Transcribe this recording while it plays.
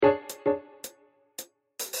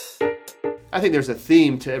I think there's a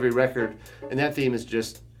theme to every record, and that theme is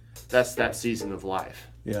just that's that season of life.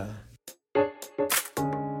 Yeah.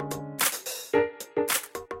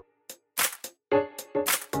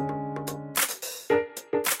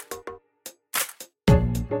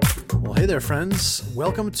 Hey there, friends.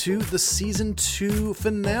 Welcome to the Season 2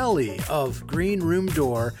 finale of Green Room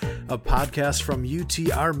Door, a podcast from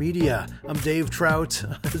UTR Media. I'm Dave Trout.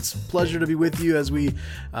 It's a pleasure to be with you as we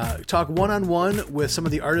talk one-on-one with some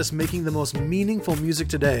of the artists making the most meaningful music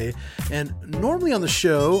today. And normally on the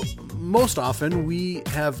show, most often, we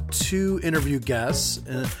have two interview guests,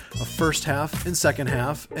 a first half and second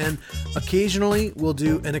half, and occasionally we'll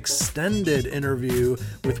do an extended interview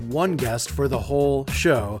with one guest for the whole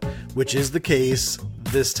show, which is the case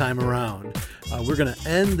this time around. We're going to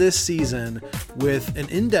end this season with an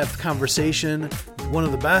in-depth conversation with one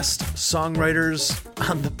of the best songwriters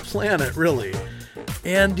on the planet, really.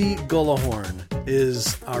 Andy Gullahorn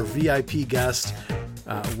is our VIP guest.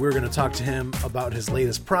 We're going to talk to him about his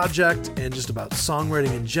latest project and just about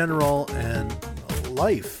songwriting in general and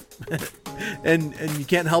life. and you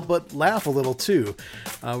can't help but laugh a little too.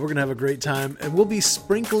 We're going to have a great time, and we'll be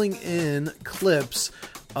sprinkling in clips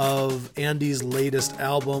of Andy's latest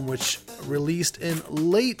album, which released in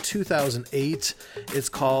late 2008. It's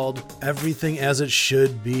called Everything As It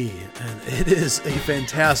Should Be, and it is a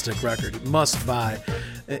fantastic record. Must buy.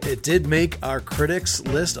 It did make our critics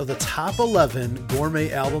list of the top 11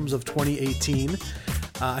 gourmet albums of 2018.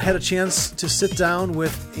 I had a chance to sit down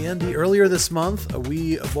with Andy earlier this month.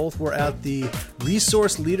 We both were at the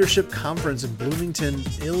Resource Leadership Conference in Bloomington,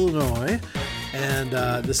 Illinois, and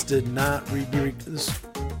this did not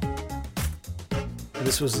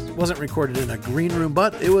this wasn't recorded in a green room,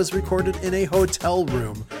 but it was recorded in a hotel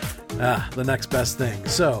room. The next best thing.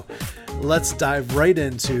 So let's dive right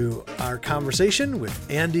into our conversation with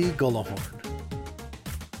Andy Gullahorn.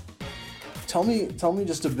 Tell me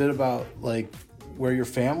just a bit about like where your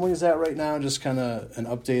family is at right now, just kind of an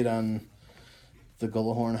update on the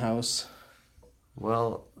Gullahorn house.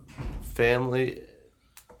 Well, family,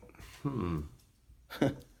 my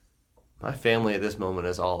family at this moment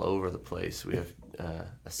is all over the place. We have a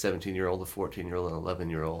 17-year-old, a 14-year-old, and an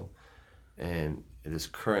 11-year-old, and it is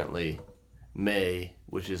currently May,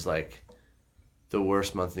 which is like the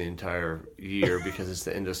worst month of the entire year because it's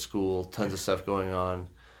the end of school, tons of stuff going on.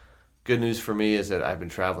 Good news for me is that I've been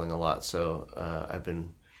traveling a lot, so I've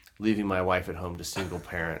been leaving my wife at home to single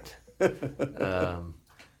parent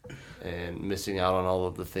and missing out on all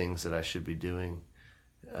of the things that I should be doing.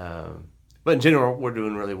 But in general, we're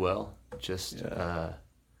doing really well. Just,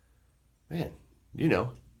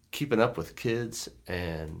 keeping up with kids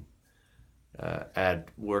and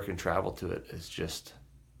add work and travel to it is just,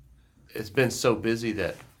 it's been so busy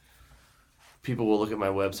that people will look at my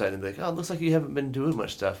website and be like, oh, it looks like you haven't been doing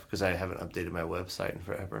much stuff because I haven't updated my website in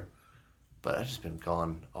forever. But I've just been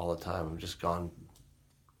gone all the time. I'm just gone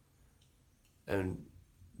and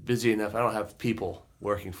busy enough. I don't have people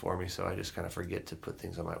working for me, so I just kind of forget to put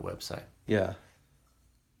things on my website. Yeah.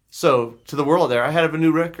 So to the world there, I had a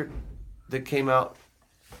new record that came out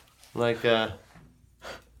like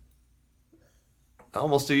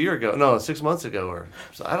almost a year ago. No, 6 months ago, or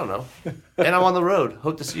so, I don't know. And I'm on the road.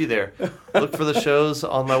 Hope to see you there. Look for the shows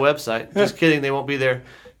on my website. Just kidding, they won't be there.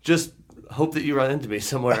 Just hope that you run into me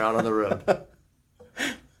somewhere out on the road.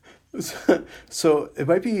 So it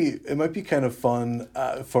might be kind of fun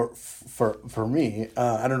for me.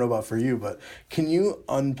 I don't know about for you, but can you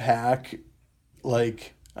unpack,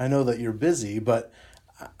 like, I know that you're busy, but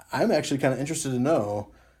I'm actually kind of interested to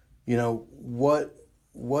know,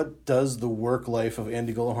 what does the work life of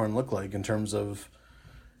Andy Gullahorn look like in terms of,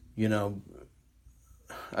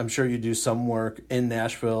 I'm sure you do some work in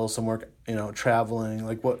Nashville, some work, traveling.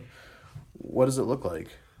 Like what does it look like?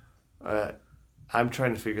 I'm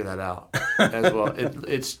trying to figure that out as well.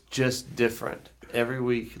 It's just different. Every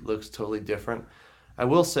week looks totally different. I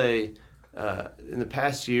will say, in the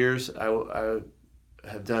past years, I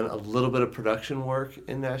have done a little bit of production work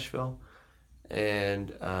in Nashville,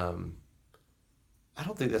 and I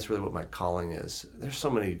don't think that's really what my calling is. There's so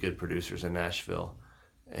many good producers in Nashville,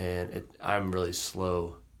 and I'm really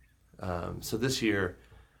slow. So this year,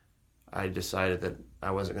 I decided that I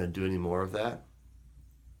wasn't going to do any more of that.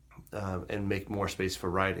 And make more space for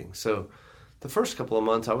writing. So the first couple of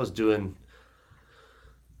months I was doing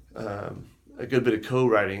a good bit of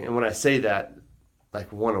co-writing. And when I say that,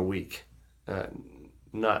 like one a week,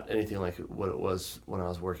 not anything like what it was when I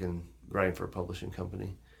was writing for a publishing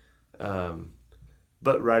company.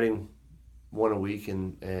 But writing one a week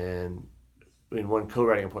and one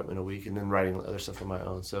co-writing appointment a week and then writing other stuff on my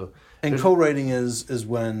own. So co-writing is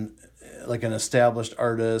when like an established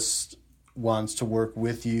artist wants to work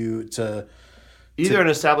with you to either an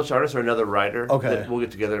established artist or another writer. Okay. That we'll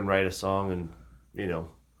get together and write a song, and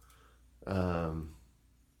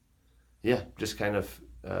just kind of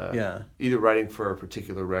either writing for a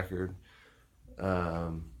particular record,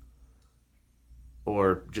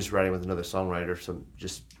 or just writing with another songwriter,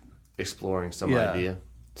 just exploring some idea.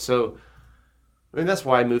 So, I mean, that's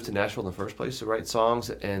why I moved to Nashville in the first place, to write songs,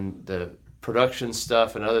 and the production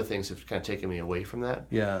stuff and other things have kind of taken me away from that.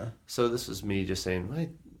 Yeah. So this is me just saying,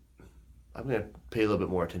 I'm going to pay a little bit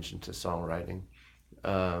more attention to songwriting.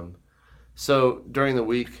 So during the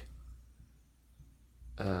week,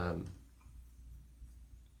 that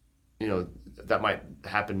might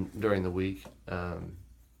happen during the week.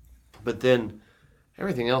 But then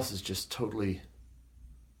everything else is just totally...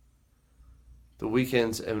 The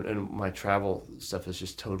weekends and my travel stuff is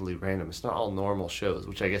just totally random. It's not all normal shows,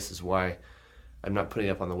 which I guess is why I'm not putting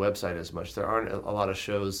up on the website as much. There aren't a lot of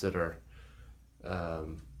shows that are,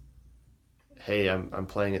 hey, I'm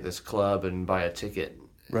playing at this club and buy a ticket.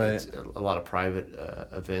 Right. It's a lot of private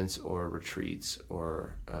events or retreats,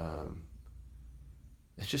 or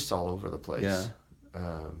it's just all over the place.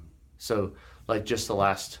 Yeah. So like just the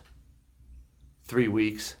last 3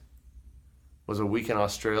 weeks was a week in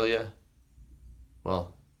Australia.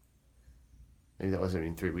 Well, maybe that wasn't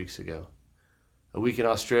even 3 weeks ago. A week in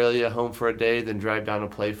Australia, home for a day, then drive down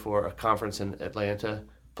and play for a conference in Atlanta,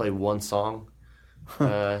 play one song in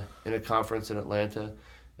a conference in Atlanta,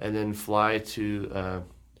 and then fly to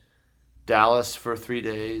Dallas for 3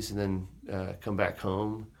 days, and then come back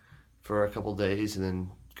home for a couple days, and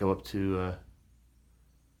then go up to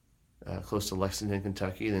close to Lexington,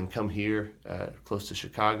 Kentucky, and then come here close to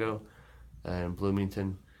Chicago and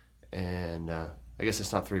Bloomington, and I guess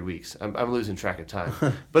it's not 3 weeks. I'm losing track of time,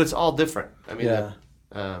 but it's all different. I mean,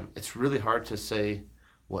 it's really hard to say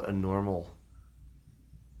what a normal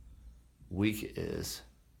week is.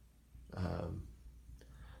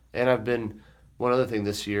 And one other thing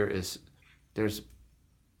this year is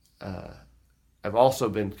I've also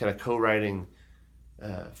been kind of co-writing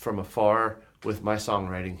from afar with my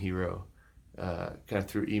songwriting hero, kind of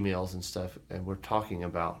through emails and stuff, and we're talking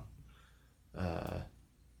about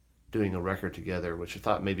doing a record together, which I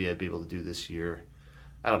thought maybe I'd be able to do this year.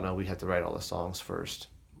 I don't know, we have to write all the songs first,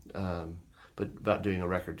 but about doing a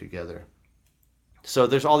record together. So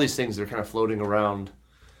there's all these things that are kind of floating around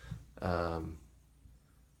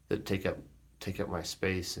that take up my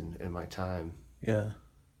space and my time. Yeah.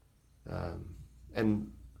 And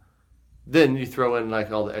then you throw in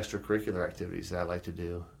like all the extracurricular activities that I like to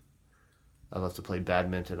do. I love to play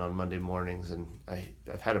badminton on Monday mornings, and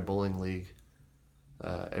I've had a bowling league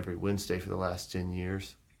every Wednesday for the last 10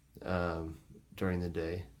 years during the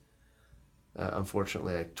day.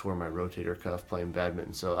 Unfortunately, I tore my rotator cuff playing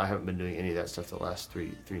badminton, so I haven't been doing any of that stuff the last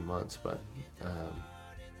three months, but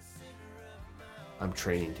I'm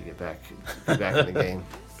training to get back in the game.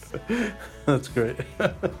 That's great.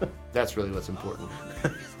 That's really what's important.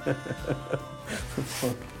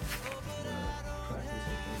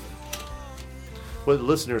 What the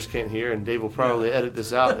listeners can't hear, and Dave will probably edit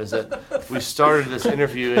this out, is that we started this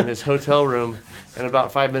interview in his hotel room, and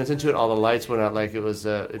about 5 minutes into it, all the lights went out like it was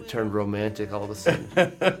it turned romantic all of a sudden.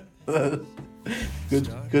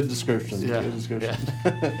 Good description. Yeah. Good description.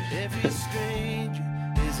 Yeah. Every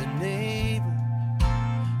stranger is a neighbor.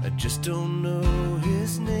 I just don't know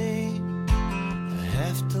his name. I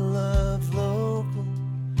have to love local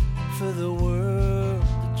for the world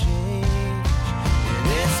to change. And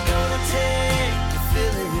it's gonna take a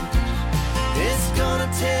village. It's gonna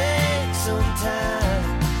take some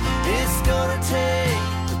time. It's gonna take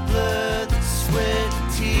the blood, the sweat, the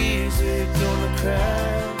tears we're gonna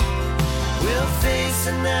cry. We'll face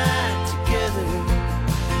the night together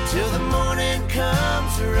till the morning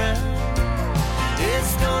comes around.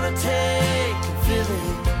 It's gonna take a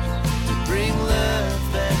village to bring love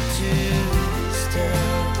back to this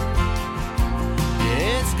town.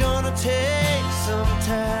 Yeah, it's gonna take some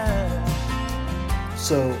time.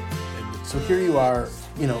 So here you are,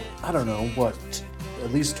 I don't know, what,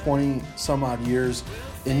 at least 20 some odd years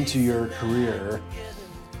into your career,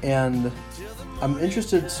 and I'm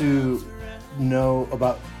interested to know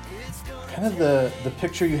about kind of the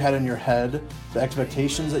picture you had in your head, the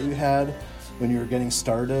expectations that you had when you were getting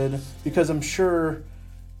started, because I'm sure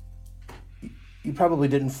you probably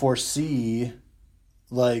didn't foresee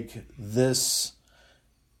like this.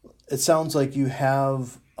 It sounds like you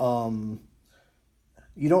have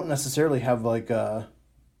you don't necessarily have like a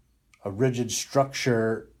rigid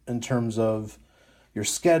structure in terms of your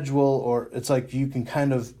schedule, or it's like you can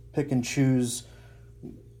kind of pick and choose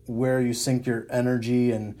where you sink your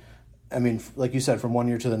energy, and I mean, like you said, from one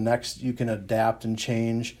year to the next, you can adapt and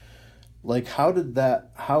change. Like, how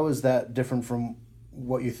is that different from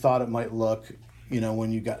what you thought it might look,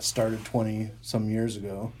 when you got started 20 some years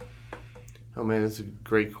ago? Oh man, that's a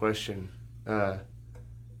great question.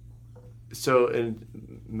 So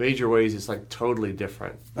in major ways, it's like totally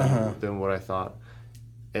different than what I thought.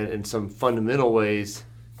 And in some fundamental ways,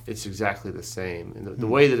 it's exactly the same. And the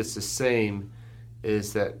way that it's the same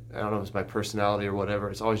is that, I don't know if it's my personality or whatever,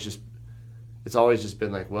 it's always just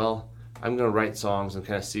been like, well, I'm going to write songs and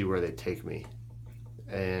kind of see where they take me.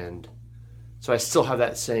 And so I still have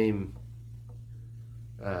that same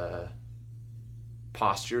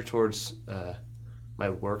posture towards my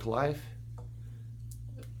work life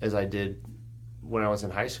as I did when I was in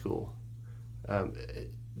high school.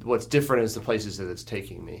 What's different is the places that it's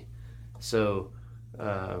taking me. So,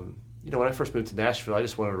 when I first moved to Nashville, I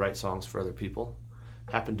just wanted to write songs for other people.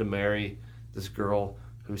 Happened to marry this girl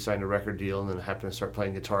who signed a record deal, and then happened to start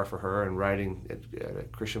playing guitar for her and writing at a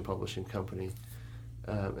Christian publishing company.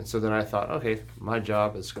 And so then I thought, okay, my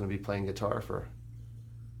job is going to be playing guitar for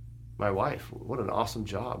my wife. What an awesome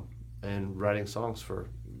job. And writing songs for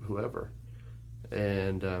whoever.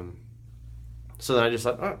 And so then I just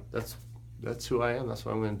thought, oh, that's who I am. That's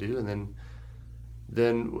what I'm going to do. And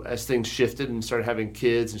then as things shifted and started having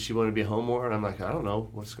kids, and she wanted to be home more, and I'm like, I don't know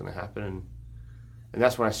what's going to happen. And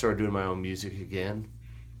that's when I started doing my own music again.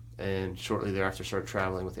 And shortly thereafter started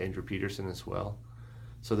traveling with Andrew Peterson as well.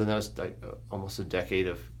 So then that was like almost a decade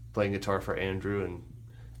of playing guitar for Andrew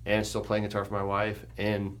and still playing guitar for my wife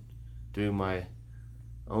and doing my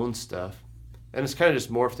own stuff. And it's kind of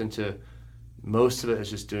just morphed into, most of it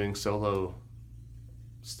is just doing solo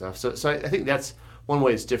stuff. So I think that's one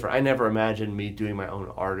way it's different. I never imagined me doing my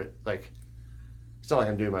own art. Like, it's not like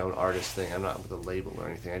I'm doing my own artist thing. I'm not with a label or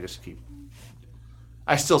anything.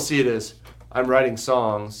 I still see it as I'm writing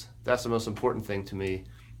songs. That's the most important thing to me.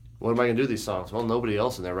 What am I going to do with these songs? Well, nobody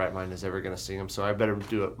else in their right mind is ever going to sing them, so I better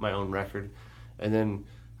do my own record. And then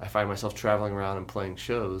I find myself traveling around and playing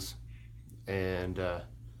shows, and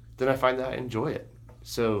then I find that I enjoy it.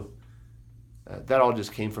 So that all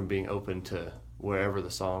just came from being open to wherever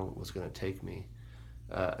the song was going to take me.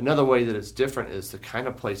 Another way that it's different is the kind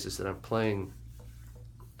of places that I'm playing.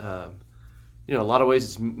 A lot of ways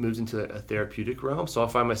it's moved into a therapeutic realm. So I'll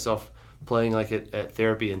find myself playing like at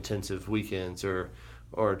therapy intensive weekends or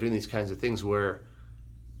doing these kinds of things where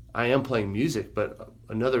I am playing music, but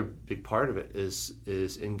another big part of it is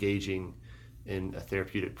engaging in a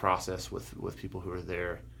therapeutic process with people who are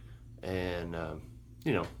there. And,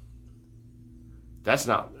 that's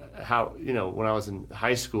not how, when I was in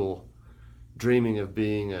high school dreaming of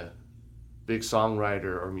being a big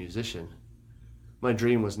songwriter or musician, my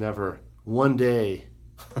dream was never, one day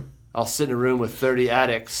I'll sit in a room with 30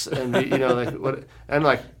 addicts and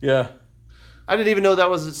yeah. I didn't even know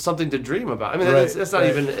that was something to dream about. I mean, right, that's not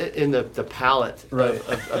even in the palette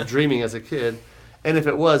of dreaming as a kid. And if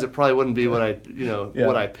it was, it probably wouldn't be what I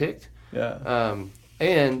picked. Yeah.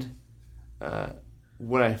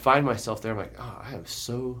 When I find myself there, I'm like, oh, I am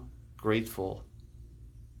so grateful.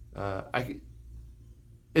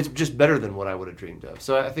 It's just better than what I would have dreamed of.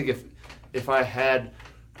 So I think if I had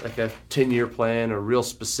like a 10-year plan or real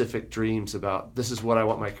specific dreams about this is what I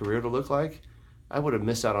want my career to look like, I would have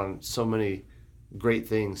missed out on so many great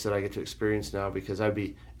things that I get to experience now, because I'd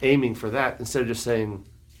be aiming for that instead of just saying,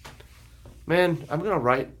 man, I'm going to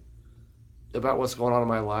write about what's going on in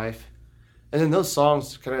my life. And then those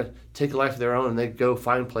songs kind of take a life of their own, and they go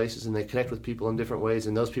find places and they connect with people in different ways.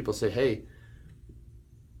 And those people say, hey,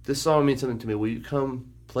 this song means something to me. Will you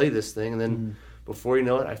come play this thing? And then before you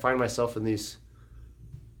know it, I find myself in these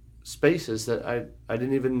spaces that I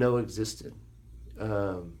didn't even know existed.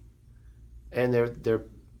 And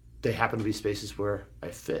they happen to be spaces where I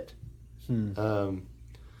fit.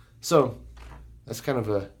 So that's kind of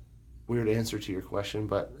a weird answer to your question,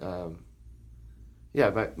 but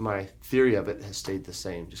my theory of it has stayed the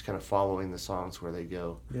same, just kind of following the songs where they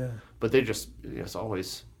go. Yeah. But they just, it's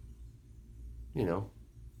always, I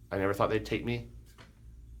never thought they'd take me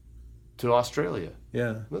to Australia.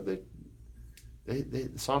 Yeah. But the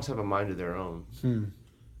songs have a mind of their own. And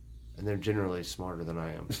they're generally smarter than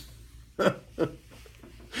I am.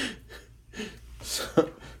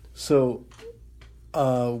 So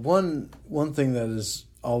one thing that has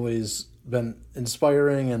always been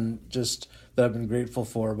inspiring and just that I've been grateful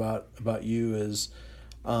for about you is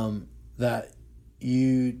that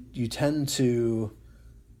you tend to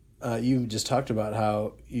you just talked about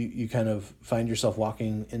how you kind of find yourself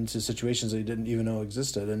walking into situations that you didn't even know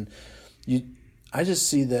existed, and I just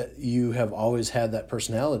see that you have always had that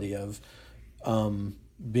personality of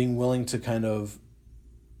being willing to kind of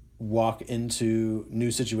walk into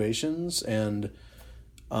new situations, and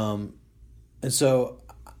so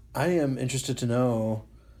I am interested to know,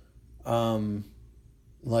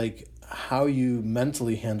 like, how you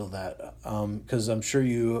mentally handle that, because I'm sure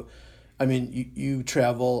you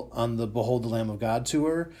travel on the Behold the Lamb of God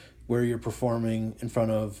tour, where you're performing in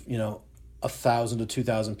front of 1,000 to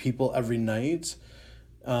 2,000 people every night,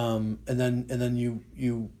 and then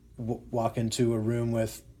you walk into a room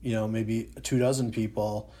with maybe 24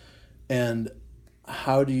 people, and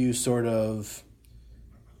how do you sort of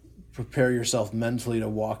prepare yourself mentally to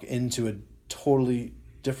walk into a totally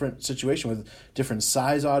different situation with different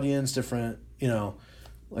size audience, different,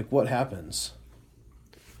 like, what happens?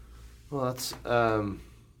 Well, that's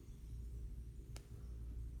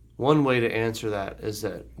one way to answer that is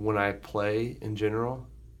that when I play in general,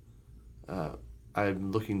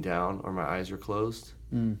 I'm looking down or my eyes are closed.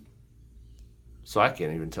 So I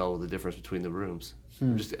can't even tell the difference between the rooms.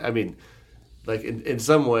 Like in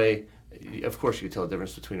some way, of course you can tell the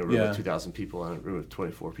difference between a room with 2,000 people and a room with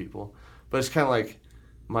 24 people. But it's kind of like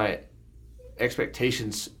my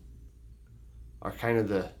expectations are kind of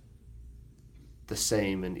the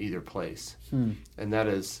same in either place. And that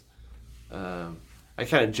is, I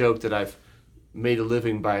kind of joke that I've made a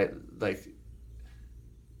living by, like,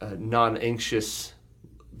 a non-anxious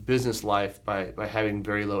business life by having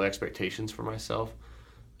very low expectations for myself,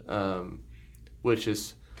 which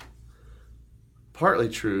is partly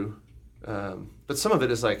true, but some of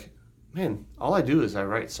it is like, man, all I do is I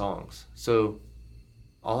write songs, so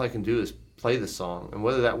all I can do is play the song, and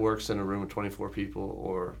whether that works in a room of 24 people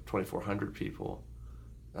or 2,400 people,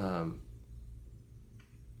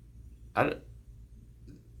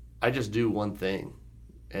 I just do one thing,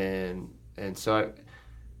 and so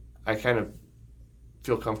I kind of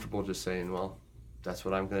feel comfortable just saying, well, that's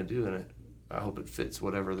what I'm going to do, and I hope it fits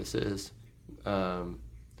whatever this is.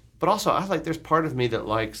 But also, there's part of me that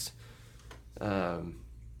likes not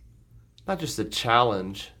just the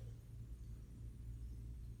challenge.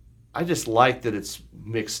 I just like that it's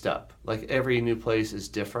mixed up. Like, every new place is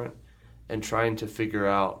different, and trying to figure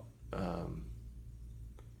out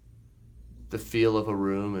the feel of a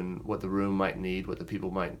room and what the room might need, what the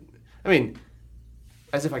people might. I mean,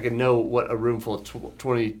 as if I could know what a room full of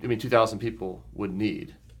 2,000 people would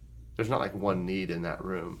need. There's not like one need in that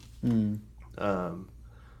room.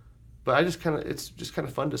 But it's just kind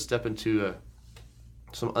of fun to step into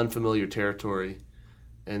some unfamiliar territory,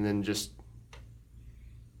 and then just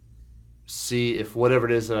see if whatever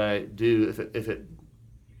it is that I do, if it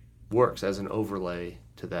works as an overlay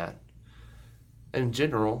to that. In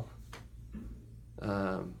general,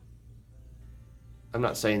 I'm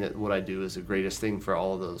not saying that what I do is the greatest thing for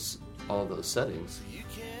all of those settings,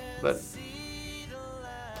 but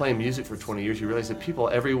playing music for 20 years, you realize that people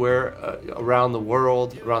everywhere around the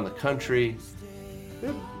world, around the country,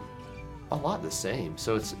 they're a lot the same.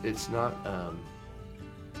 So it's not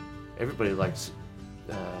everybody likes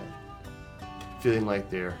feeling like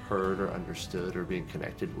they're heard or understood or being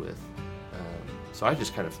connected with. So I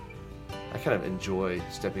kind of enjoy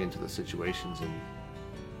stepping into the situations and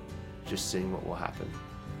just seeing what will happen.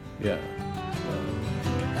 Yeah.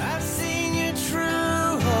 I've seen your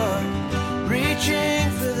true heart reaching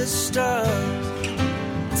for the stars,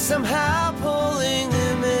 somehow pulling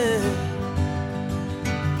them in.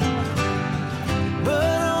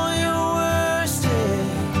 But on your worst day,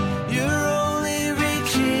 you're only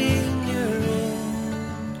reaching your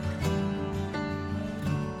end.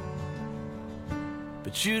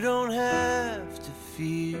 But you don't have to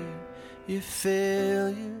fear your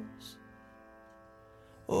failures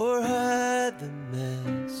or hide the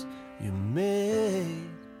mess you made.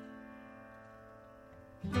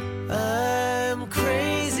 I'm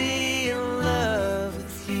crazy in love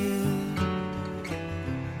with you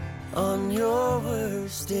on your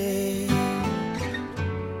worst day.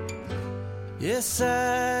 Yes,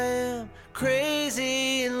 I am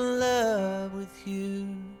crazy in love with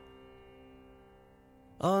you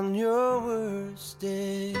on your worst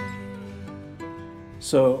day.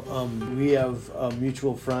 So we have a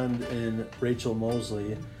mutual friend in Rachel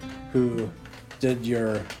Mosley who did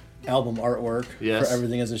your album artwork for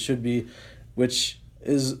Everything As It Should Be, which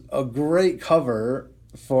is a great cover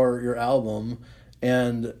for your album.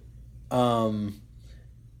 And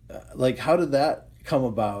like, how did that come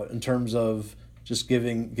about in terms of just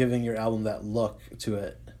giving your album that look to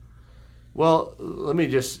it? Well, let me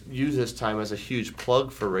just use this time as a huge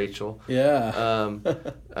plug for Rachel. Yeah.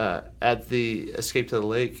 At the Escape to the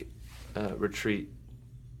Lake retreat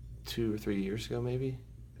 2 or 3 years ago, maybe.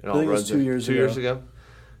 I think it was 2 years ago. 2 years ago.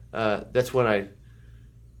 That's when I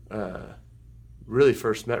really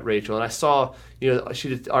first met Rachel, and I saw, she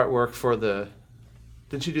did artwork for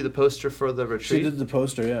didn't she do the poster for the retreat? She did the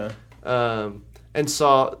poster, yeah. And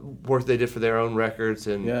saw work they did for their own records,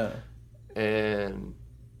 and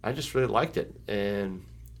I just really liked it. And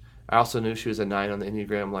I also knew she was a 9 on the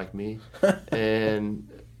Enneagram like me. And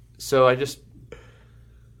so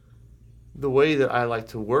the way that I like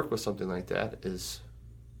to work with something like that is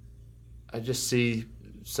I just see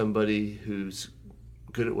somebody who's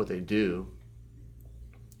good at what they do.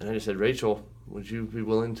 And I just said, Rachel, would you be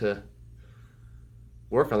willing to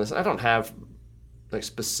work on this? I don't have like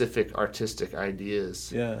specific artistic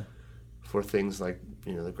ideas for things like,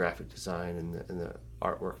 the graphic design and the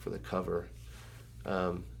artwork for the cover.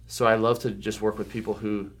 So I love to just work with people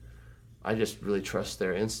who I just really trust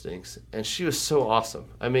their instincts. And she was so awesome.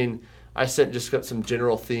 I mean, I got some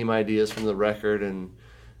general theme ideas from the record, and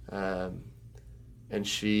the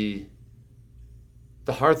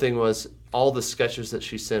hard thing was all the sketches that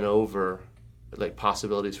she sent over, like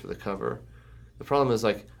possibilities for the cover. The problem is,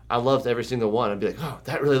 like, I loved every single one. I'd be like, oh,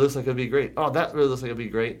 that really looks like it'd be great. Oh, that really looks like it'd be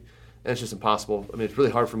great. And it's just impossible. I mean, it's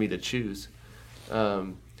really hard for me to choose. But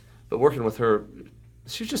working with her,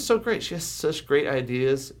 she's just so great. She has such great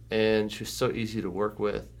ideas, and she's so easy to work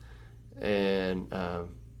with. And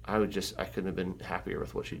I couldn't have been happier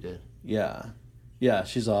with what she did. Yeah. Yeah,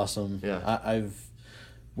 she's awesome. Yeah. I've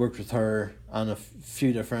worked with her on a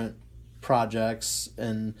few different projects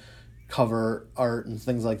and cover art and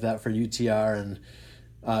things like that for UTR, and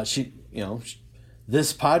she,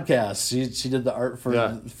 this podcast, she did the art for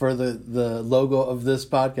the logo of this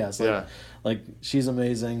podcast. Like she's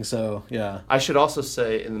amazing. So yeah. I should also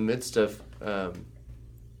say, in the midst of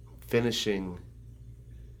finishing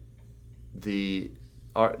the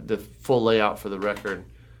full layout for the record,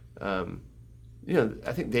 I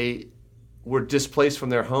think they were displaced from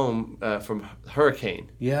their home from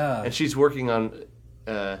hurricane. Yeah. And she's working on.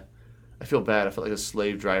 I feel bad. I felt like a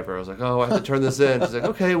slave driver. I was like, oh, I have to turn this in. She's like,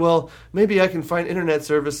 okay, well, maybe I can find internet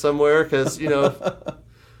service somewhere because,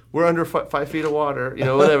 we're under 5 feet of water,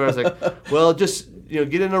 whatever. I was like, well, just,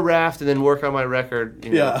 get in a raft and then work on my record,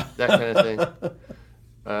 that kind of thing.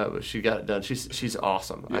 But she got it done. She's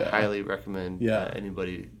awesome. Yeah. I highly recommend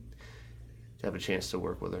anybody to have a chance to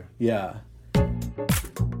work with her. Yeah.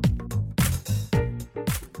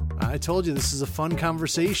 I told you this is a fun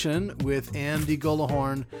conversation with Andy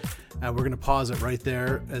Gullahorn. We're going to pause it right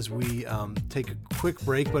there as we take a quick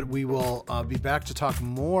break, but we will be back to talk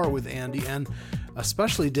more with Andy and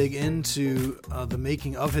especially dig into the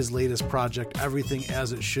making of his latest project, Everything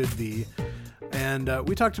As It Should Be. And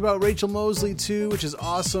we talked about Rachel Mosley too, which is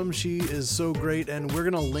awesome. She is so great, and we're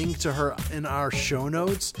going to link to her in our show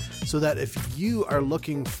notes so that if you are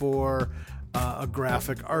looking for a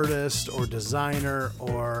graphic artist or designer,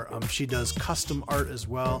 or she does custom art as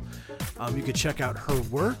well, you could check out her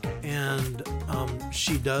work. And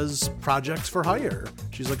she does projects for hire.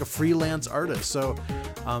 She's like a freelance artist, so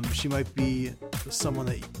she might be someone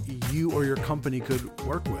that you or your company could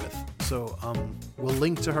work with. So we'll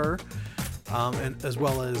link to her, and as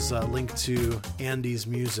well as link to Andy's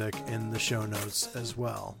music in the show notes as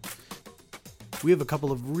well. We have a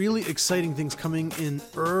couple of really exciting things coming in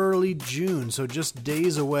early June, so just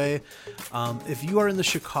days away. If you are in the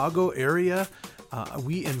Chicago area,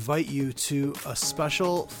 we invite you to a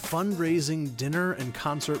special fundraising dinner and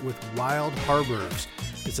concert with Wild Harbors.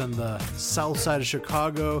 It's on the south side of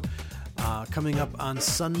Chicago, coming up on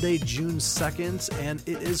Sunday, June 2nd, and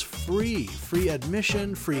it is free. Free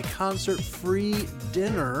admission, free concert, free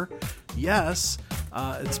dinner. Yes,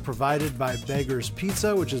 it's provided by Beggar's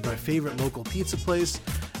Pizza, which is my favorite local pizza place,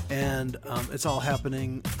 and it's all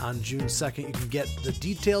happening on June 2nd. You can get the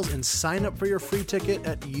details and sign up for your free ticket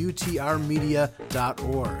at utrmedia.org.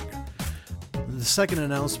 The second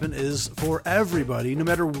announcement is for everybody, no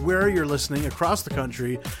matter where you're listening across the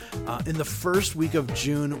country. In the first week of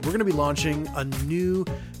June, we're going to be launching a new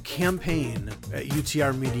campaign at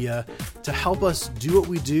UTR Media to help us do what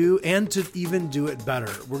we do and to even do it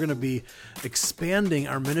better. We're going to be expanding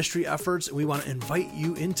our ministry efforts, and we want to invite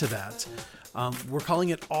you into that. We're calling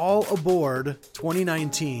it All Aboard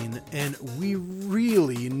 2019, and we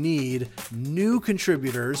really need new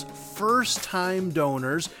contributors, first-time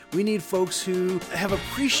donors. We need folks who have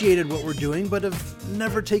appreciated what we're doing but have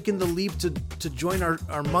never taken the leap to join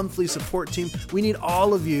our monthly support team. We need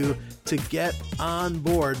all of you to get on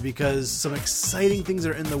board because some exciting things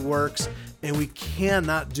are in the works, and we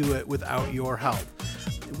cannot do it without your help.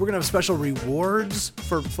 We're going to have special rewards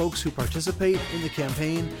for folks who participate in the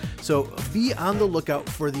campaign. So be on the lookout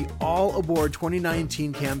for the All Aboard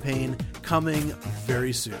 2019 campaign coming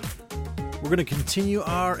very soon. we're going to continue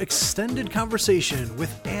our extended conversation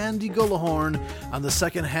with Andy Gullahorn on the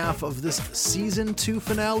second half of this Season 2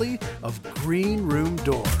 finale of Green Room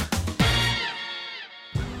Door.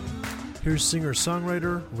 Here's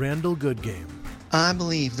singer-songwriter Randall Goodgame. I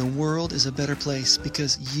believe the world is a better place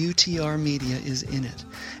because UTR Media is in it.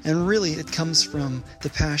 And really, it comes from the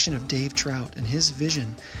passion of Dave Trout and his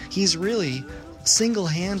vision. He's really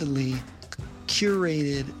single-handedly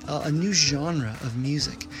curated a new genre of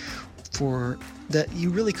music that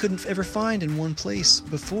you really couldn't ever find in one place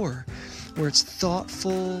before, where it's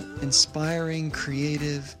thoughtful, inspiring,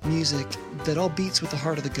 creative music that all beats with the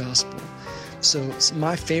heart of the gospel. So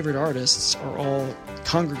my favorite artists are all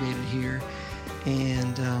congregated here.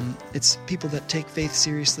 And it's people that take faith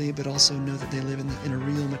seriously, but also know that they live in a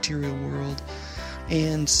real material world.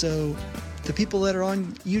 And so the people that are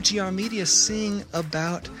on UTR Media sing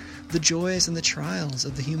about the joys and the trials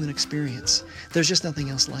of the human experience. There's just nothing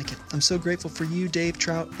else like it. I'm so grateful for you, Dave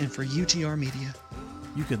Trout, and for UTR Media.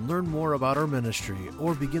 You can learn more about our ministry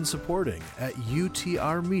or begin supporting at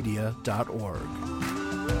utrmedia.org.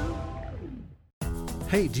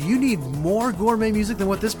 Hey, do you need more gourmet music than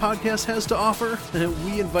what this podcast has to offer?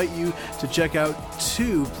 We invite you to check out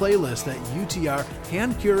 2 playlists that UTR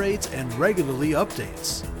hand curates and regularly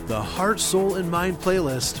updates. The Heart, Soul, and Mind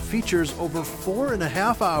playlist features over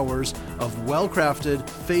 4.5 hours of well-crafted,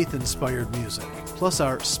 faith-inspired music. Plus,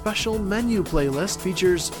 our Special Menu playlist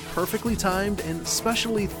features perfectly timed and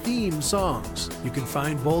specially themed songs. You can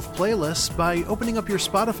find both playlists by opening up your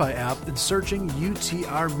Spotify app and searching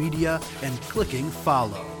UTR Media and clicking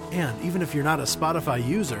follow. And even if you're not a Spotify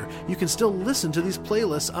user, you can still listen to these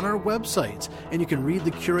playlists on our website, and you can read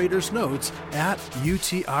the curator's notes at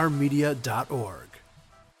utrmedia.org.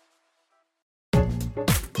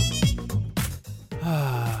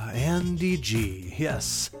 Andy G.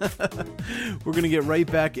 Yes. We're going to get right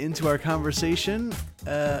back into our conversation.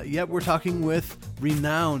 We're talking with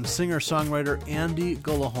renowned singer-songwriter Andy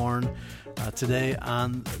Gullahorn today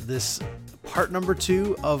on this part number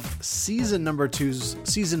 2 of season number 2's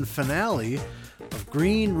season finale of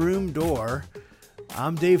Green Room Door.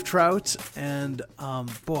 I'm Dave Trout, and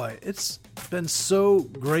it's been so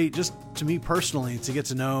great just to me personally to get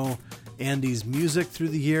to know Andy's music through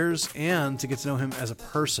the years and to get to know him as a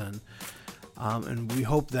person. And we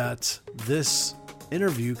hope that this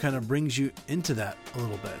interview kind of brings you into that a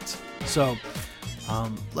little bit. So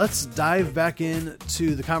let's dive back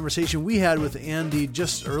into the conversation we had with Andy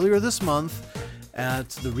just earlier this month at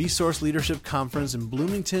the Resource Leadership Conference in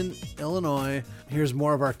Bloomington, Illinois. Here's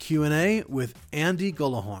more of our Q&A with Andy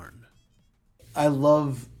Gullahorn. I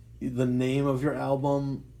love the name of your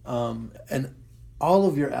album, and all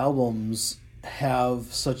of your albums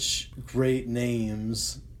have such great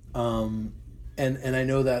names, and I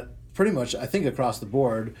know that pretty much, I think across the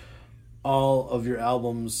board, all of your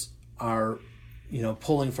albums are,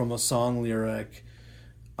 pulling from a song lyric.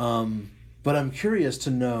 But I'm curious to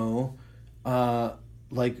know,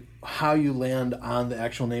 how you land on the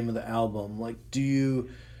actual name of the album. Like, do you,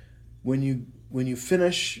 when you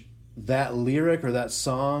finish that lyric or that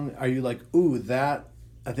song, are you like, ooh,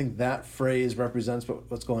 I think that phrase represents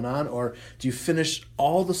what's going on? Or do you finish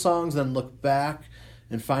all the songs, then look back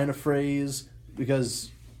and find a phrase? Because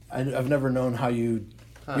I've never known how your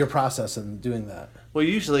process in doing that. Well,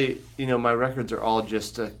 usually, my records are all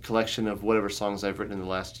just a collection of whatever songs I've written in the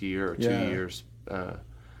last year or 2 years.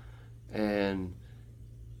 And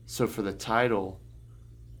so for the title,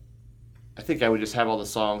 I think I would just have all the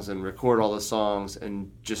songs and record all the songs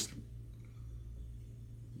and just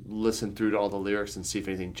listen through to all the lyrics and see if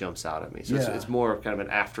anything jumps out at me. So it's more kind of an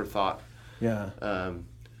afterthought.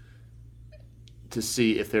 To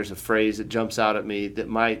see if there's a phrase that jumps out at me that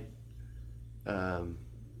might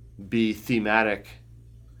be thematic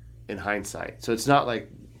in hindsight. So it's not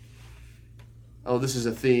like, oh, this is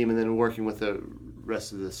a theme, and then working with the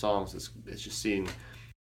rest of the songs. It's just seeing.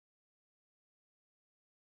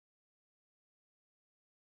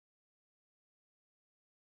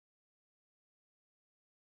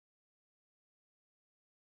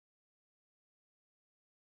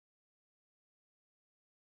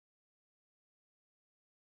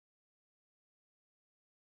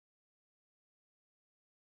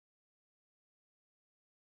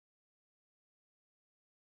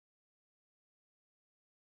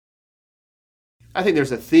 I think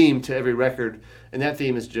there's a theme to every record, and that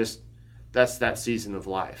theme is that's that season of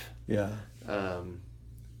life. Yeah.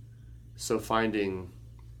 So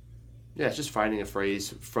it's just finding a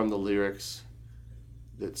phrase from the lyrics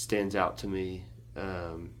that stands out to me.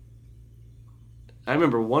 I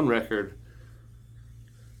remember one record,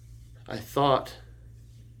 I thought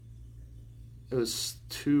it was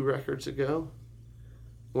 2 records ago.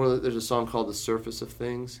 There's a song called "The Surface of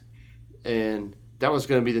Things," and that was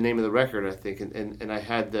going to be the name of the record, I think. And I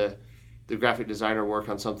had the graphic designer work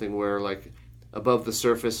on something where, like, above the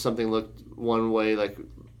surface, something looked one way, like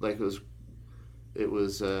it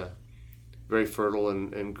was very fertile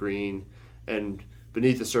and green, and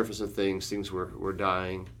beneath the surface of things were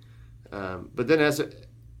dying. But then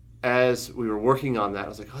as we were working on that, I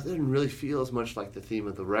was like, oh, it didn't really feel as much like the theme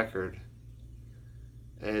of the record.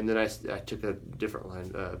 And then I took a different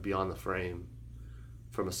line, "Beyond the Frame,"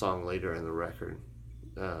 from a song later in the record.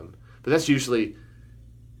 But that's usually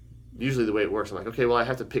the way it works. I'm like, okay, well, I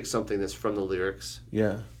have to pick something that's from the lyrics.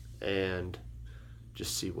 Yeah. And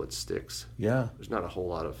just see what sticks. Yeah. There's not a whole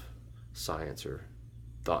lot of science or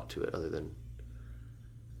thought to it other than,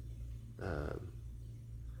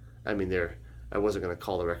 I wasn't going to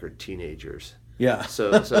call the record "Teenagers." Yeah.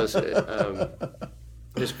 So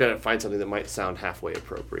just kind of find something that might sound halfway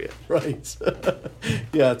appropriate. Right.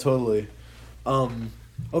 Yeah, totally.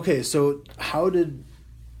 Okay, so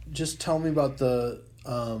just tell me about the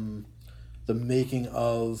making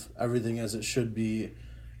of Everything As It Should Be,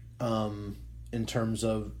 in terms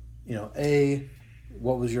of,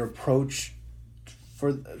 what was your approach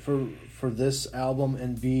for this album,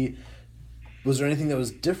 and B, was there anything that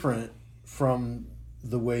was different from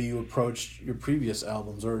the way you approached your previous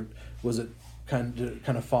albums, or was it kind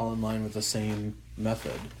of fall in line with the same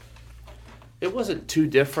method? It wasn't too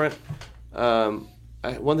different.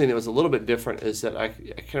 One thing that was a little bit different is that I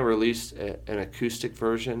kind of released an acoustic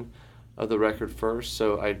version of the record first.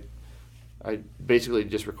 So I basically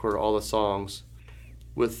just recorded all the songs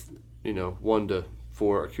with 1 to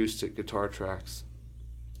 4 acoustic guitar tracks,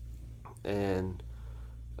 and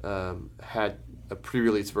had a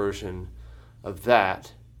pre-release version of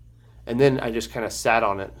that, and then I just kind of sat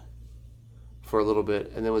on it for a little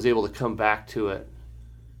bit, and then was able to come back to it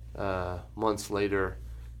months later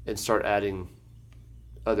and start adding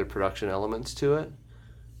other production elements to it.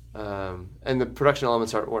 And the production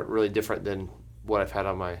elements weren't really different than what I've had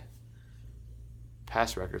on my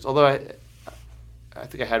past records. Although I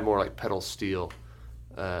think I had more like pedal steel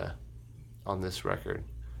on this record.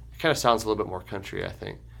 It kind of sounds a little bit more country, I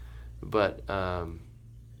think. But that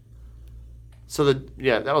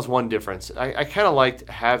was one difference. I kind of liked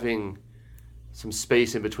having some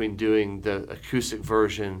space in between doing the acoustic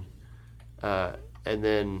version and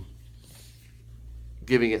then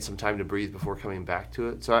giving it some time to breathe before coming back to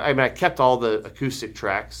it. So I kept all the acoustic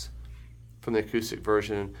tracks from the acoustic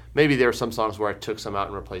version. Maybe there were some songs where I took some out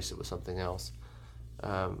and replaced it with something else.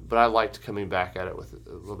 But I liked coming back at it with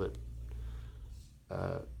a little bit,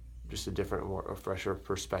 just a different, a fresher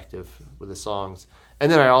perspective with the songs. And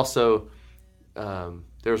then I also,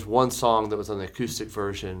 there's one song that was on the acoustic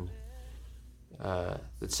version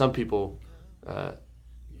that some people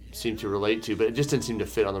seem to relate to, but it just didn't seem to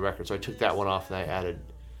fit on the record. So I took that one off and I added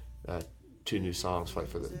 2 new songs for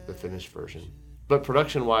the finished version. But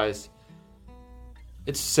production-wise,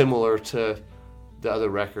 it's similar to the other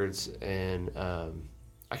records, and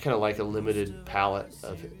I kind of like a limited palette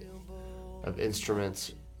of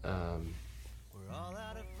instruments. I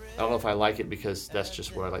don't know if I like it because that's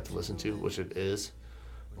just what I like to listen to, which it is,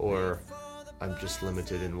 or I'm just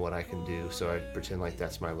limited in what I can do, so I pretend like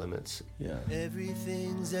that's my limits. Yeah.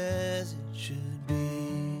 Everything's as it should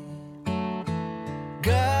be.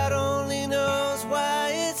 God only knows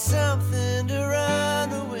why it's something to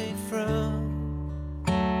run away from,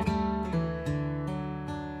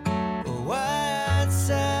 or why I'd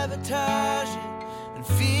sabotage it and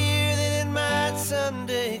fear that it might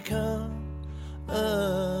someday come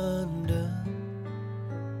undone.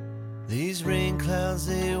 These rain clouds,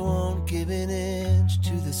 they won't give an inch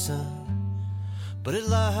to the sun, but at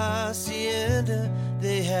La Hacienda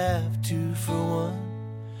they have 2 for 1.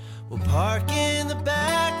 We'll park in the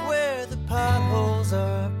back where the potholes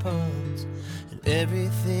are ponds, and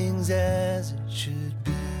everything's as it should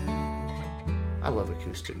be. I love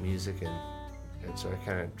acoustic music, and so I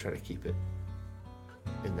kind of try to keep it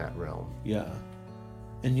in that realm. Yeah.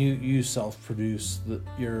 And you self-produce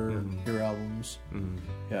your albums. Mm-hmm.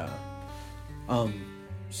 Yeah.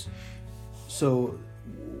 So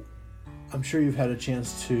I'm sure you've had a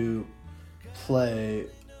chance to play,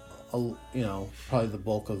 probably the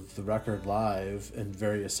bulk of the record live in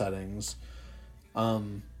various settings.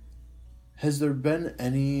 Has there been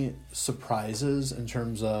any surprises in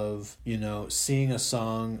terms of, seeing a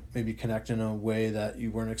song maybe connect in a way that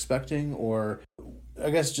you weren't expecting? Or I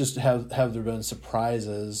guess just have there been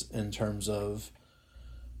surprises in terms of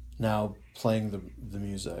now playing the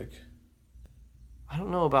music? I don't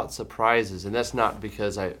know about surprises, and that's not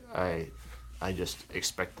because I I just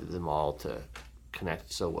expected them all to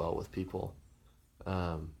connect so well with people.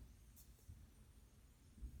 I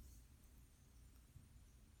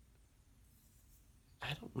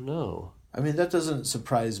don't know. I mean, that doesn't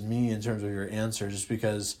surprise me in terms of your answer, just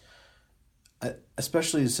because,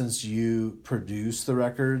 especially since you produce the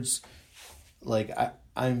records, like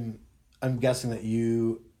I'm guessing that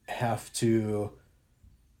you have to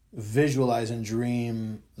visualize and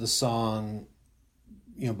dream the song,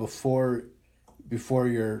 before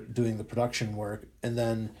you're doing the production work, and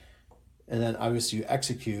then obviously you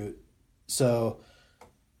execute. So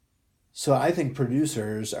I think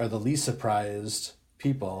producers are the least surprised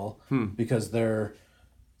people because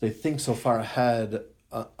they think so far ahead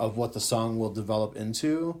of what the song will develop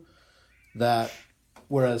into, that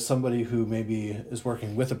whereas somebody who maybe is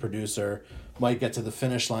working with a producer might get to the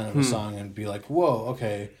finish line of a song and be like, whoa,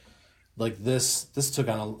 okay, like this took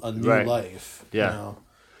on a new life. Yeah.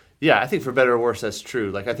 Yeah, I think for better or worse, that's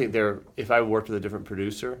true. Like, I think if I worked with a different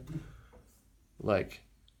producer, like,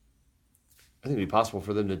 I think it'd be possible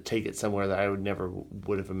for them to take it somewhere that I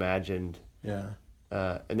would have imagined. Yeah.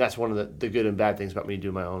 And that's one of the good and bad things about me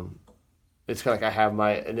doing my own. It's kind of like I have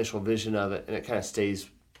my initial vision of it, and it kind of stays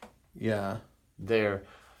there.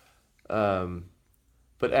 But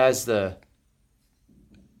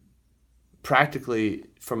practically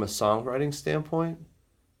from a songwriting standpoint,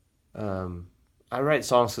 I write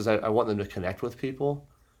songs because I want them to connect with people.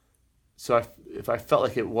 So if I felt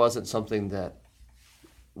like it wasn't something that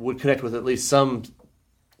would connect with at least some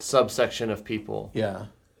subsection of people,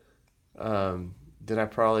 then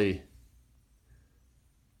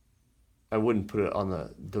I wouldn't put it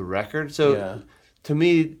on the record. So to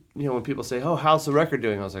me, when people say, "Oh, how's the record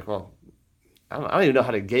doing?" I was like, "Well, I don't even know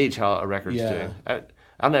how to gauge how a record's doing.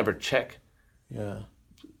 I'll never check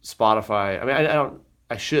Spotify. I mean, I don't.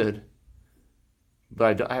 I should,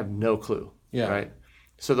 but I have no clue. Right.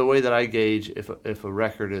 So the way that I gauge if a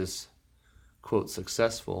record is, quote,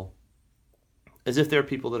 successful, is if there are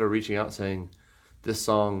people that are reaching out saying, "This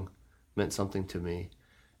song meant something to me,"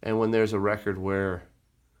 and when there's a record where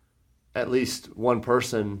at least one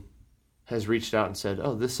person has reached out and said,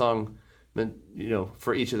 "Oh, this song meant,"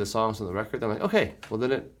 for each of the songs on the record, I'm like, okay, well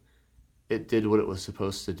then it did what it was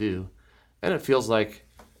supposed to do. And it feels like,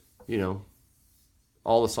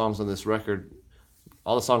 all the songs on this record,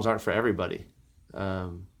 all the songs aren't for everybody.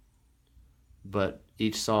 But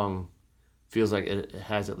each song feels like it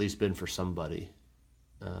has at least been for somebody.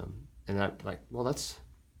 And I'm like, well, that's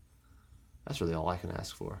really all I can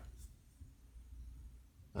ask for.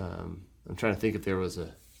 I'm trying to think if there was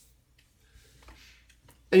and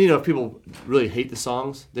if people really hate the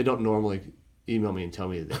songs, they don't normally email me and tell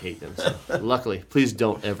me that they hate them. So luckily, please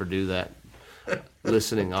don't ever do that,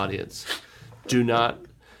 listening audience. Do not,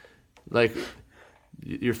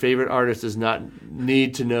 your favorite artist does not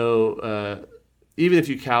need to know, even if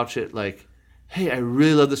you couch it like, "Hey, I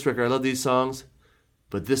really love this record, I love these songs,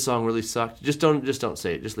 but this song really sucked." Just don't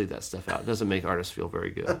say it. Just leave that stuff out. It doesn't make artists feel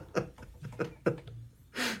very good.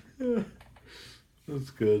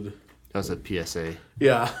 That's good. That was a PSA.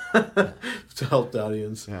 Yeah. To help the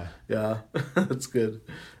audience. Yeah. That's good.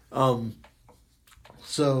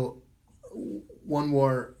 So one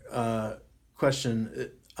more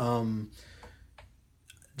question.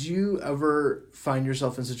 Do you ever find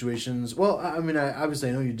yourself in situations, well, I mean, obviously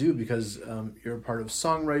I know you do because you're a part of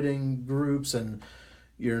songwriting groups and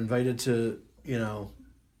you're invited to,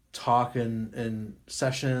 talk in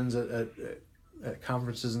sessions at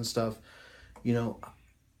conferences and stuff.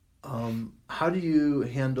 How do you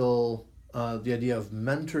handle the idea of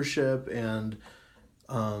mentorship and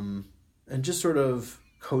just sort of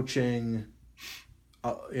coaching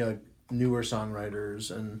newer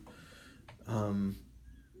songwriters, and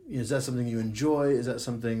is that something you enjoy? Is that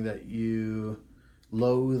something that you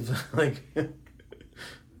loathe?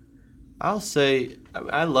 I'll say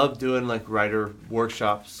I love doing writer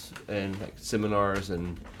workshops and seminars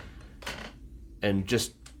and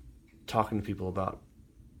just talking to people about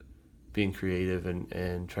being creative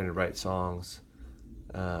and trying to write songs.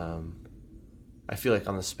 I feel like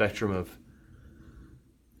on the spectrum of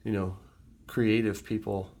creative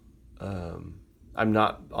people, I'm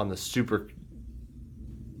not on the super,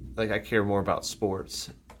 I care more about sports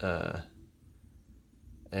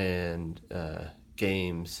and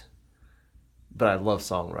games, but I love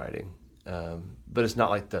songwriting. But it's not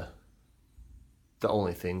like the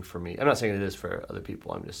only thing for me. I'm not saying it is for other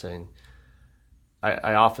people. I'm just saying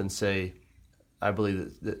I often say I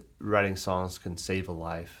believe that writing songs can save a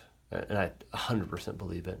life, and I 100%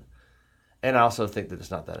 believe it. And I also think that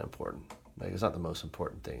it's not that important. It's not the most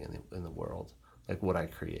important thing in the world, what I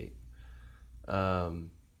create.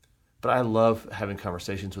 but I love having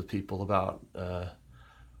conversations with people about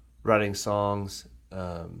writing songs,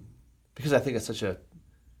 because I think it's such a,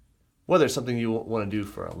 whether it's something you want to do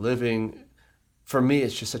for a living, for me,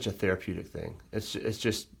 it's just such a therapeutic thing.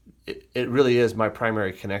 It really is my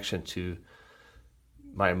primary connection to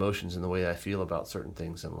my emotions and the way I feel about certain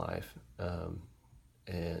things in life.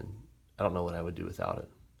 And I don't know what I would do without it.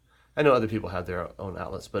 I know other people have their own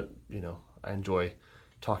outlets, but, I enjoy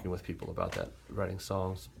talking with people about that, writing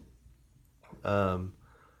songs. And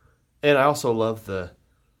I also love the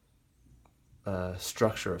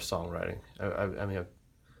structure of songwriting. I mean, I've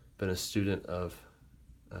been a student of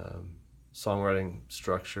songwriting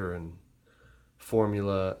structure and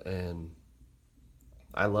formula, and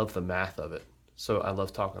I love the math of it. So I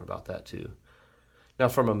love talking about that too. Now,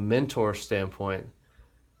 from a mentor standpoint,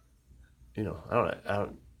 I don't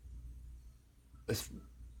know.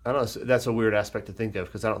 That's a weird aspect to think of,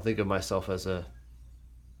 because I don't think of myself as a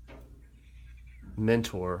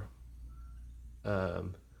mentor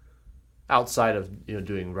outside of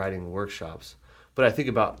doing writing workshops. But I think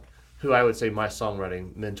about who I would say my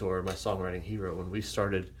songwriting mentor, my songwriting hero, when we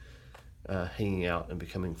started hanging out and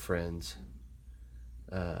becoming friends.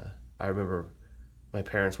 I remember my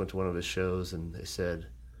parents went to one of his shows and they said,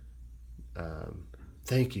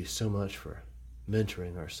 "Thank you so much for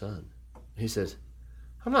mentoring our son." He says,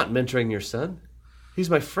 "I'm not mentoring your son. He's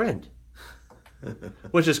my friend."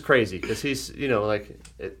 Which is crazy, because he's,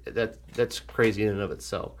 that's crazy in and of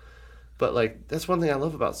itself. But that's one thing I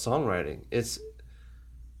love about songwriting.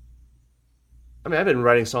 I've been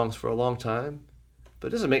writing songs for a long time, but it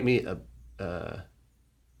doesn't make me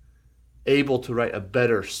able to write a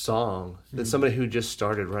better song than somebody who just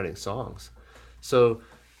started writing songs. So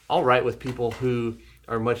I'll write with people who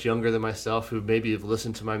are much younger than myself, who maybe have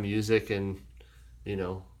listened to my music and,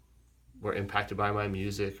 were impacted by my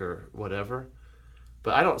music or whatever.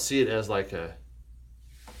 But I don't see it as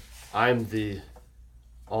I'm the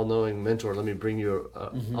all-knowing mentor, let me bring you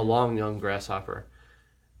along, young grasshopper.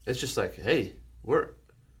 It's just hey,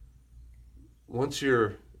 once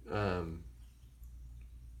you're a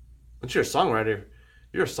songwriter,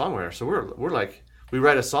 you're a songwriter. So we're we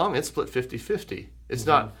write a song, it's split 50-50. It's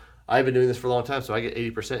not, I've been doing this for a long time, so I get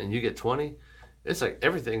 80% and you get 20. It's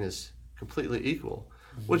everything is completely equal,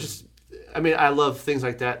 which is, I love things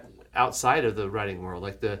like that outside of the writing world,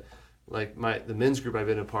 the men's group I've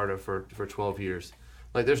been a part of for 12 years.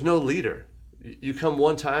 There's no leader. You come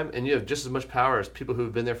one time and you have just as much power as people who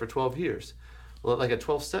have been there for 12 years. Well, a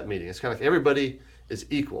 12-step meeting, it's kind of everybody is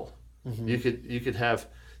equal. You could have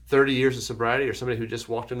 30 years of sobriety, or somebody who just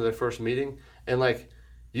walked into their first meeting, and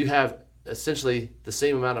you have essentially the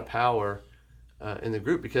same amount of power in the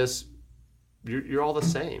group, because you're all the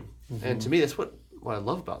same. And to me, that's what I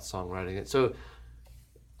love about songwriting. And so,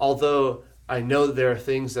 although I know that there are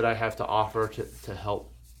things that I have to offer to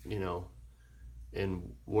help, in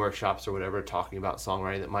workshops or whatever, talking about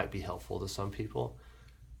songwriting that might be helpful to some people,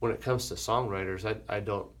 when it comes to songwriters, I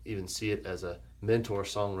don't even see it as a mentor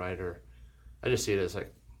songwriter. I just see it as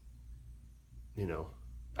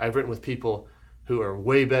I've written with people who are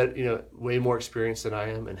way better, way more experienced than I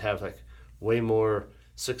am, and have way more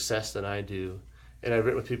success than I do. And I've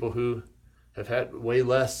written with people who have had way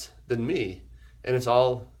less than me. And it's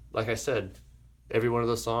all, like I said, every one of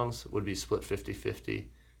those songs would be split 50-50,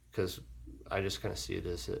 because I just kind of see it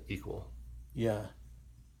as equal. Yeah.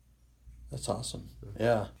 That's awesome.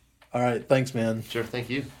 Yeah. All right. Thanks, man. Sure. Thank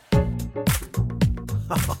you.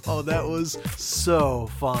 Oh, that was so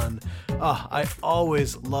fun. I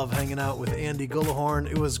always love hanging out with Andy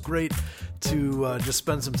Gullahorn. It was great to just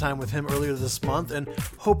spend some time with him earlier this month, and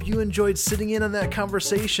hope you enjoyed sitting in on that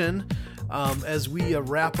conversation as we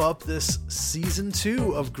wrap up this season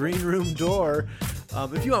 2 of Green Room Door.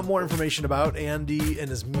 If you want more information about Andy and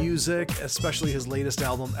his music, especially his latest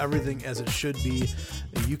album, Everything As It Should Be,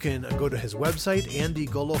 you can go to his website,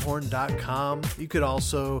 andygullahorn.com. You could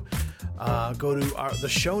also go to the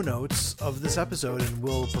show notes of this episode, and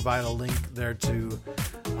we'll provide a link there to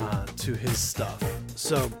his stuff.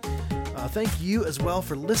 So thank you as well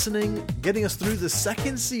for listening, getting us through the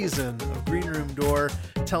second season of Green Room Door,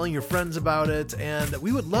 telling your friends about it, and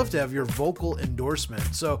we would love to have your vocal endorsement.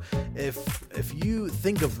 So if you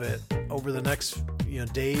think of it over the next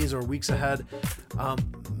days or weeks ahead,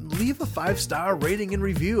 leave a 5-star rating and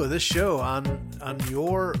review of this show on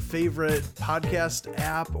your favorite podcast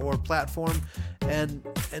app or platform, and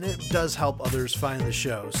it does help others find the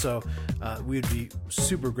show. So we'd be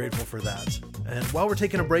super grateful for that. And while we're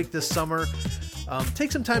taking a break this summer,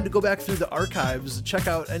 Take some time to go back through the archives, check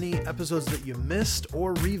out any episodes that you missed,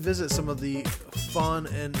 or revisit some of the fun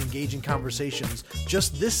and engaging conversations.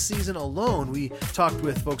 Just this season alone, we talked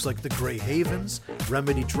with folks like the Grey Havens,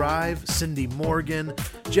 Remedy Drive, Cindy Morgan,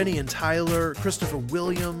 Jenny and Tyler, Christopher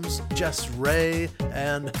Williams, Jess Ray,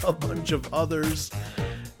 and a bunch of others.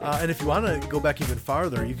 And if you want to go back even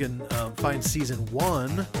farther, you can find season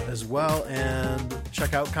 1 as well and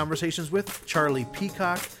check out conversations with Charlie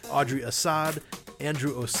Peacock, Audrey Assad,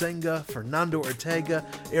 Andrew Osenga, Fernando Ortega,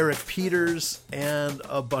 Eric Peters, and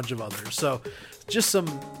a bunch of others. So just some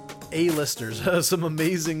A-listers, some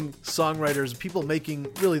amazing songwriters, people making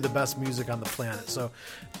really the best music on the planet. So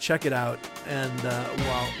check it out. And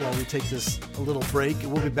while we take this a little break,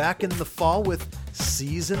 we'll be back in the fall with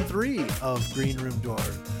season 3 of Green Room Door.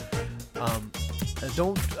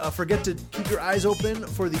 Don't forget to keep your eyes open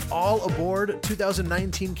for the All Aboard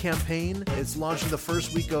 2019 campaign. It's launching the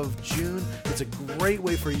first week of June. It's a great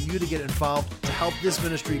way for you to get involved to help this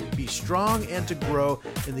ministry be strong and to grow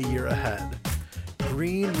in the year ahead.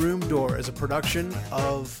 Green Room Door is a production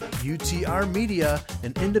of UTR Media,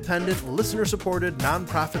 an independent, listener-supported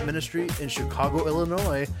nonprofit ministry in Chicago,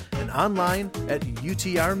 Illinois, and online at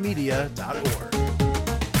utrmedia.org.